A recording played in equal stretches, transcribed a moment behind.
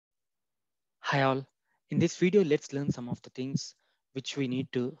Hi all. In this video, let's learn some of the things which we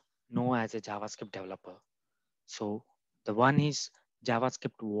need to know as a JavaScript developer. So the one is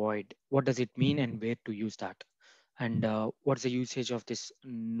JavaScript Void. What does it mean and where to use that? And what's the usage of this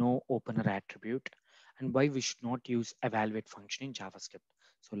no opener attribute and why we should not use evaluate function in JavaScript.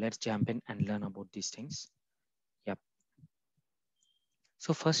 So let's jump in and learn about these things. Yep.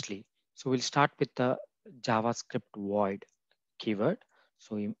 So firstly, we'll start with the JavaScript Void keyword.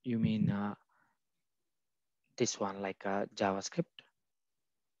 So you mean this one like JavaScript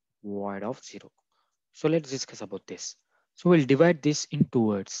void of 0. So let's discuss about this. So we'll divide this in two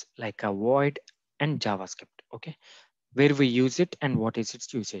words like a void and JavaScript. Okay, where we use it and what is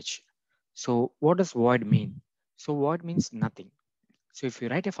its usage. So what does void mean? So void means nothing. So if you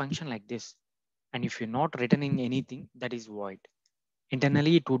write a function like this and if you're not returning anything, that is void.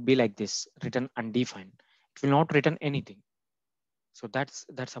 Internally it would be like this, written undefined. It will not return anything. So that's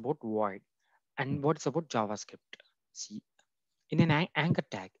about void. And what's about JavaScript? See, in an anchor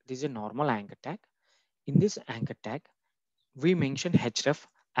tag, this is a normal anchor tag. In this anchor tag, we mention href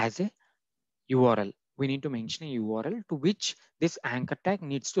as a URL. We need to mention a URL to which this anchor tag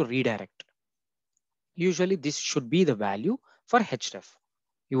needs to redirect. Usually this should be the value for href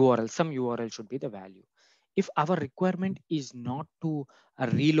URL. Some URL should be the value. If our requirement is not to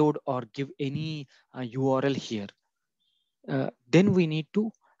reload or give any URL here, then we need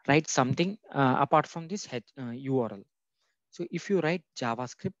to write something apart from this URL. So if you write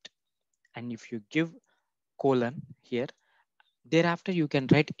JavaScript and if you give colon here, thereafter you can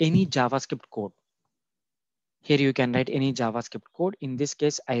write any JavaScript code. Here you can write any JavaScript code. In this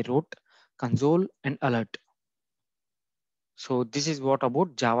case, I wrote console and alert. So this is what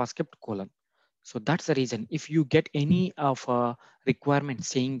about JavaScript colon. So that's the reason. If you get any of a requirement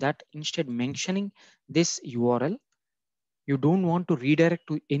saying that instead mentioning this URL, you don't want to redirect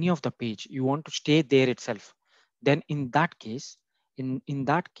to any of the page. You want to stay there itself. Then in that case, in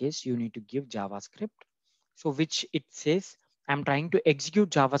that case, you need to give JavaScript. So which it says, I'm trying to execute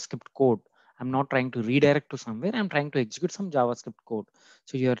JavaScript code. I'm not trying to redirect to somewhere. I'm trying to execute some JavaScript code.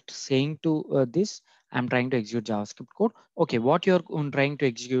 So you're saying to this, I'm trying to execute JavaScript code. Okay, what you're trying to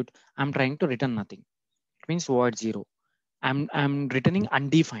execute, I'm trying to return nothing. It means void 0. I'm returning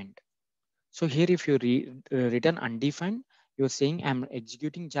undefined. So here, if you return undefined, you're saying I'm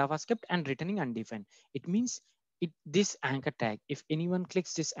executing JavaScript and returning undefined. It means this anchor tag, if anyone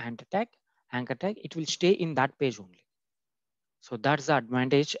clicks this anchor tag, it will stay in that page only. So that's the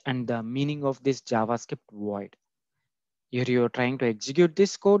advantage and the meaning of this JavaScript void. Here you're trying to execute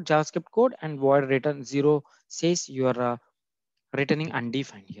this code, JavaScript code, and void return 0 says you're returning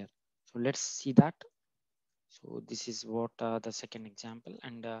undefined here. So let's see that. So this is what the second example,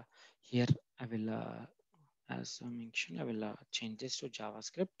 and here I will as I mentioned, I will change this to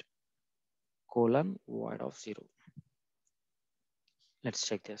JavaScript colon void of 0. Let's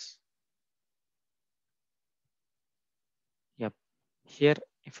check this. Yep. Here,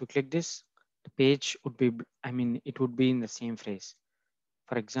 if you click this, the page would be, it would be in the same phrase.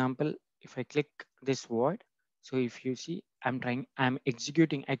 For example, if I click this void, so if you see, I'm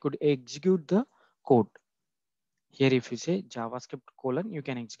executing, I could execute the code. Here, if you say JavaScript colon, you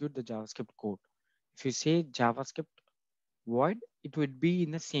can execute the JavaScript code. If you say JavaScript void, it would be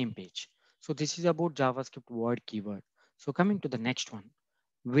in the same page. So this is about JavaScript void keyword. So coming to the next one,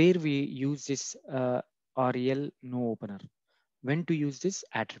 where we use this rel no opener, when to use this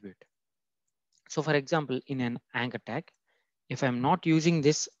attribute. So for example, in an anchor tag, if I'm not using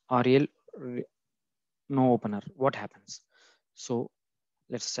this rel no opener, what happens? So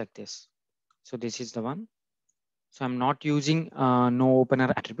let's check this. So this is the one. So I'm not using no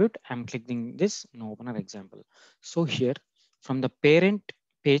opener attribute. I'm clicking this no opener example. So here from the parent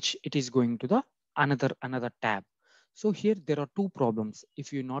page, it is going to the another tab. So here there are two problems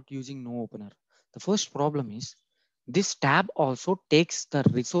if you're not using no opener. The first problem is this tab also takes the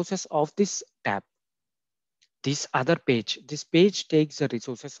resources of this tab. This other page, this page takes the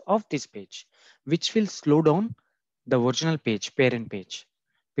resources of this page, which will slow down the original page, parent page.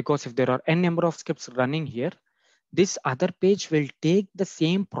 Because if there are n number of scripts running here, this other page will take the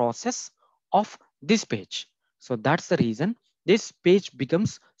same process of this page. So that's the reason this page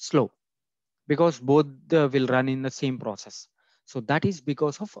becomes slow because both will run in the same process. So that is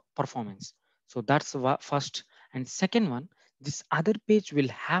because of performance. So that's first. And second one, this other page will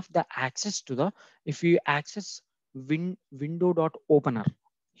have the access to the, if you access window.opener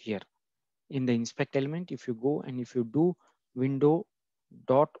here in the inspect element, if you go and if you do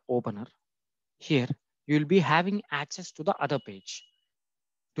window.opener here, you'll be having access to the other page.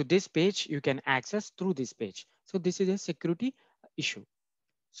 To this page, you can access through this page. So this is a security issue.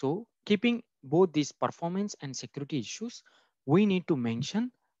 So keeping both these performance and security issues, we need to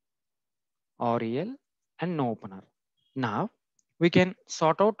mention REL and no opener. Now we can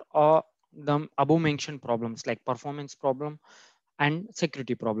sort out the above mentioned problems like performance problem and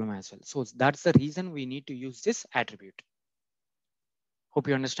security problem as well. So that's the reason we need to use this attribute. Hope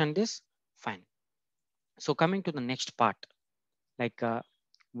you understand this. Fine. So coming to the next part, like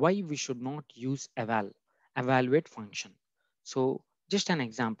why we should not use evaluate function. So just an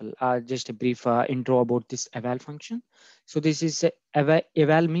example, just a brief intro about this eval function. So this is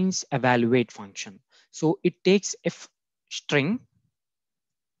eval means evaluate function. So it takes string,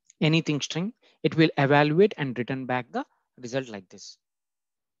 anything string, it will evaluate and return back the result like this.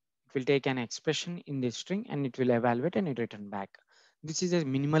 It will take an expression in this string and it will evaluate and it return back. This is a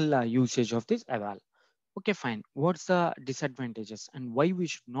minimal usage of this eval. Okay, fine. What's the disadvantages and why we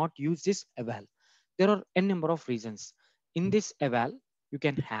should not use this eval? There are a number of reasons. In this eval, you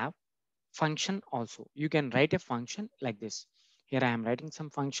can have function also. You can write a function like this. Here I am writing some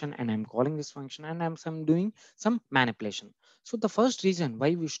function and I'm calling this function and I'm doing some manipulation. So the first reason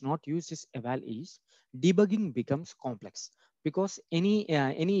why we should not use this eval is debugging becomes complex because any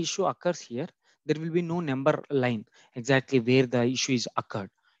issue occurs here, there will be no number line exactly where the issue is occurred.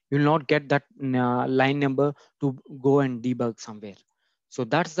 You will not get that line number to go and debug somewhere. So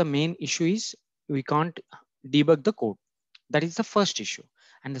that's the main issue is we can't debug the code. That is the first issue.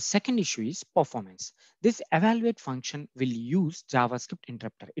 And the second issue is performance. This evaluate function will use JavaScript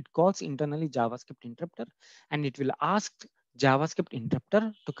interpreter. It calls internally JavaScript interpreter and it will ask JavaScript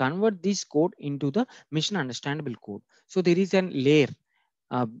interpreter to convert this code into the mission understandable code. So there is a layer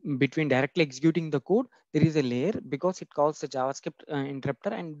uh, between directly executing the code. There is a layer because it calls the JavaScript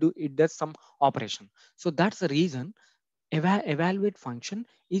interpreter and it does some operation. So that's the reason evaluate function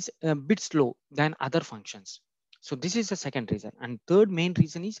is a bit slow than other functions. So this is the second reason. And third main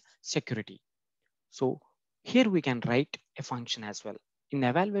reason is security. So here we can write a function as well. In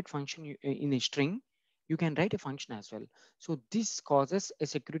evaluate function, in a string, you can write a function as well. So this causes a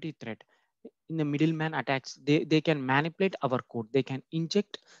security threat. In the middleman attacks, they can manipulate our code. They can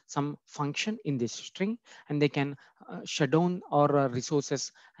inject some function in this string and they can shut down our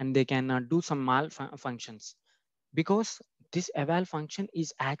resources and they can do some functions because this eval function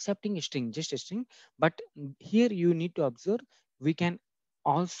is accepting a string, just a string. But here you need to observe, we can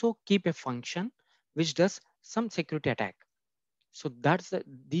also keep a function which does some security attack. So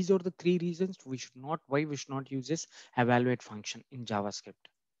these are the three reasons why we should not use this evaluate function in JavaScript.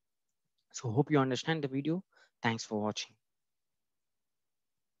 So hope you understand the video. Thanks for watching.